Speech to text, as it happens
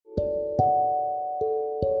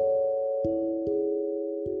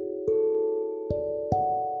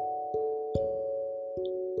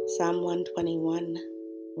Psalm 121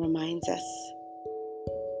 reminds us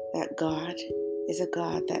that God is a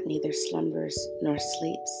God that neither slumbers nor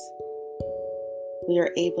sleeps. We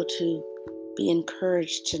are able to be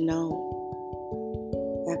encouraged to know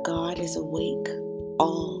that God is awake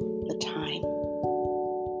all the time,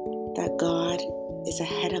 that God is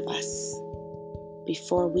ahead of us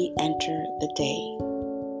before we enter the day,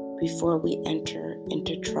 before we enter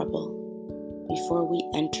into trouble, before we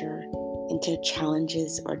enter into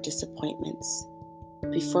challenges or disappointments,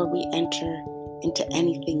 before we enter into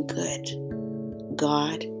anything good.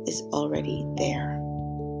 God is already there.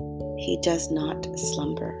 He does not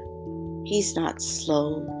slumber. He's not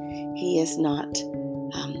slow. He is not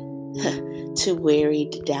too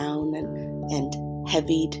wearied down and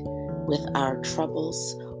heavied with our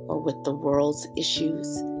troubles or with the world's issues.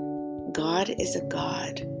 God is a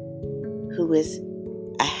God who is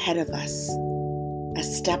ahead of us, a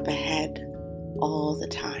step ahead all the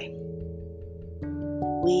time.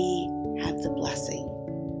 We have the blessing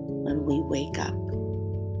when we wake up.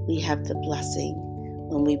 We have the blessing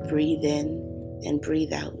when we breathe in and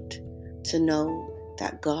breathe out to know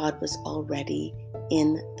that God was already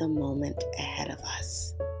in the moment ahead of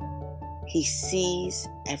us. He sees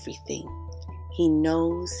everything. He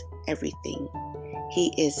knows everything.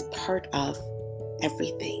 He is part of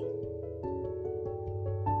everything.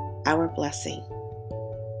 Our blessing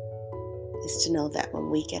is to know that when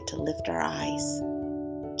we get to lift our eyes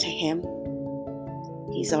to Him,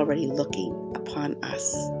 He's already looking upon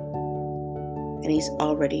us and He's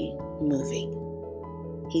already moving.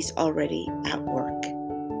 He's already at work.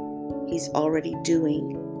 He's already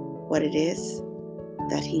doing what it is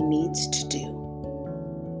that He needs to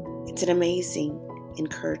do. It's an amazing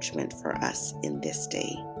encouragement for us in this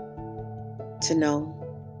day to know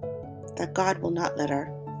that God will not let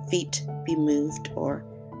our feet be moved or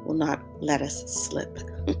will not let us slip.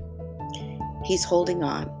 He's holding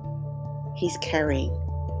on. He's carrying.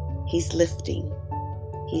 He's lifting.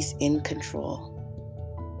 He's in control.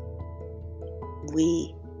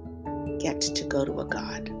 We get to go to a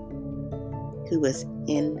God who is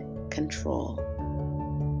in control.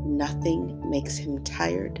 Nothing makes Him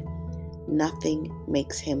tired. Nothing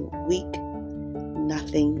makes Him weak.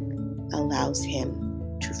 Nothing allows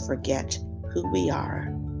Him to forget who we are,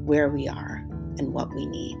 where we are, and what we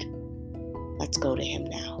need. Let's go to Him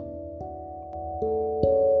now.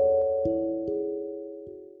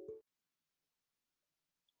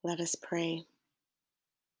 Let us pray.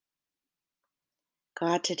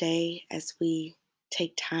 God, today, as we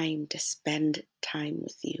take time to spend time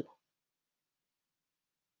with You,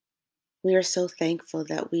 we are so thankful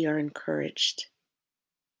that we are encouraged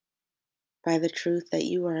by the truth that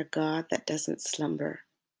You are a God that doesn't slumber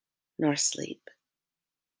nor sleep,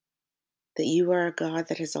 that You are a God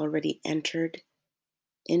that has already entered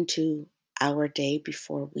into our day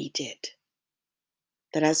before we did,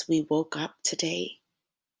 that as we woke up today,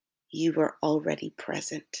 You were already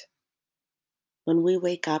present. When we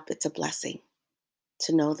wake up, it's a blessing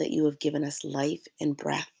to know that You have given us life and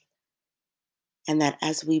breath, and that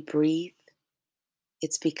as we breathe,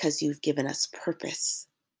 it's because You've given us purpose.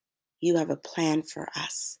 You have a plan for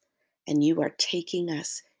us, and You are taking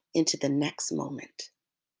us into the next moment.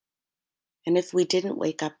 And if we didn't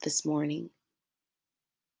wake up this morning,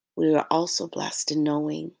 we are also blessed in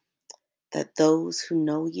knowing that those who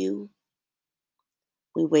know You,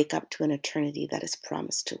 we wake up to an eternity that is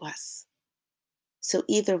promised to us. So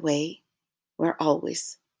either way, we're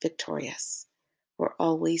always victorious. We're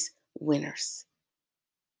always winners.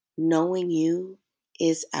 Knowing You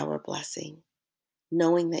is our blessing.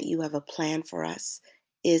 Knowing that You have a plan for us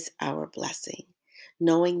is our blessing.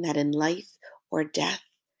 Knowing that in life or death,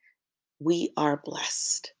 we are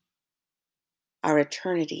blessed. Our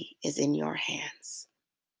eternity is in Your hands.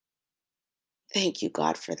 Thank You,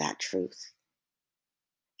 God, for that truth.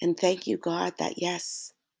 And thank You, God, that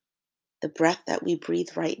yes, the breath that we breathe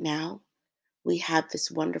right now, we have this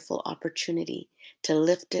wonderful opportunity to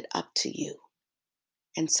lift it up to You.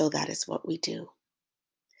 And so that is what we do.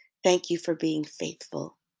 Thank You for being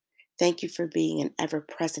faithful. Thank You for being an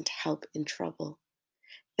ever-present help in trouble.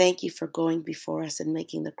 Thank You for going before us and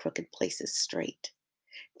making the crooked places straight.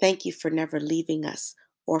 Thank You for never leaving us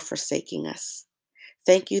or forsaking us.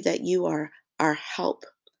 Thank You that You are our help,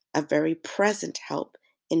 a very present help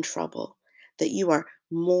in trouble, that You are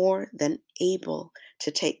more than able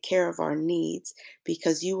to take care of our needs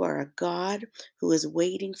because You are a God who is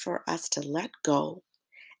waiting for us to let go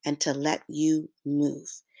and to let You move,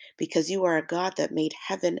 because You are a God that made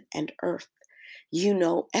heaven and earth. You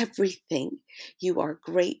know everything. You are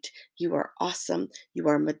great. You are awesome. You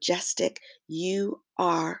are majestic. You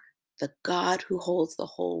are the God who holds the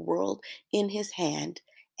whole world in his hand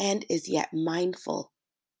and is yet mindful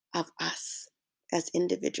of us as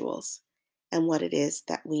individuals and what it is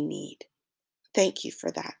that we need. Thank you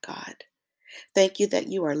for that, God. Thank you that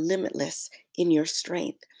you are limitless in your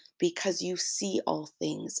strength because you see all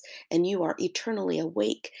things and you are eternally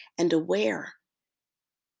awake and aware.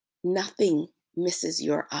 Nothing misses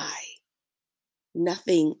your eye.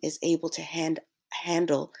 Nothing is able to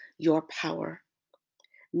handle your power.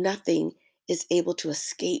 Nothing is able to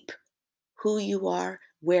escape who you are,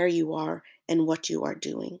 where you are, and what you are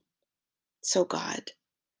doing. So, God,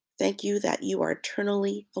 thank you that you are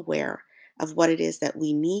eternally aware of what it is that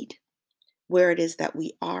we need, where it is that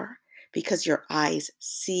we are, because your eyes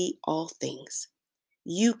see all things.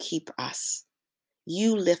 You keep us,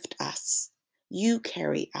 you lift us, you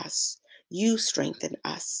carry us, you strengthen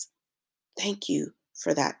us. Thank you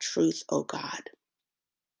for that truth, O God.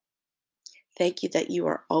 Thank you that you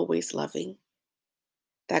are always loving,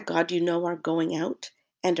 that God, you know our going out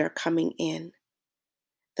and our coming in,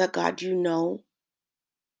 that God, you know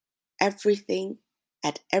everything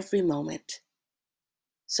at every moment.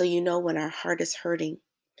 So you know when our heart is hurting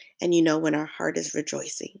and you know when our heart is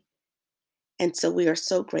rejoicing. And so we are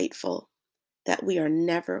so grateful that we are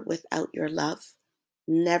never without your love,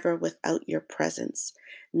 never without your presence,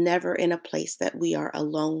 never in a place that we are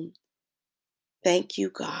alone. Thank you,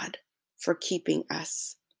 God, for keeping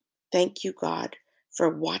us. Thank you, God, for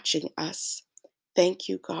watching us. Thank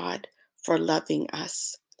you, God, for loving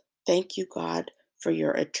us. Thank you, God, for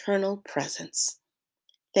your eternal presence.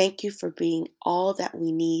 Thank you for being all that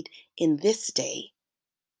we need in this day,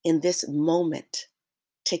 in this moment,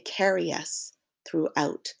 to carry us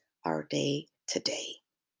throughout our day today.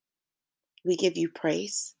 We give you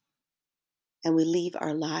praise and we leave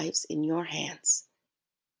our lives in your hands,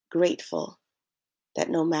 grateful that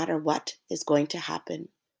no matter what is going to happen,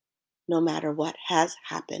 no matter what has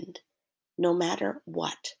happened, no matter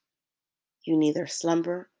what, you neither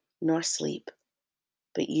slumber nor sleep,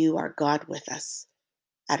 but you are God with us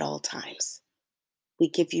at all times. We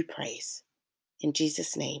give you praise. In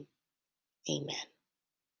Jesus' name, amen.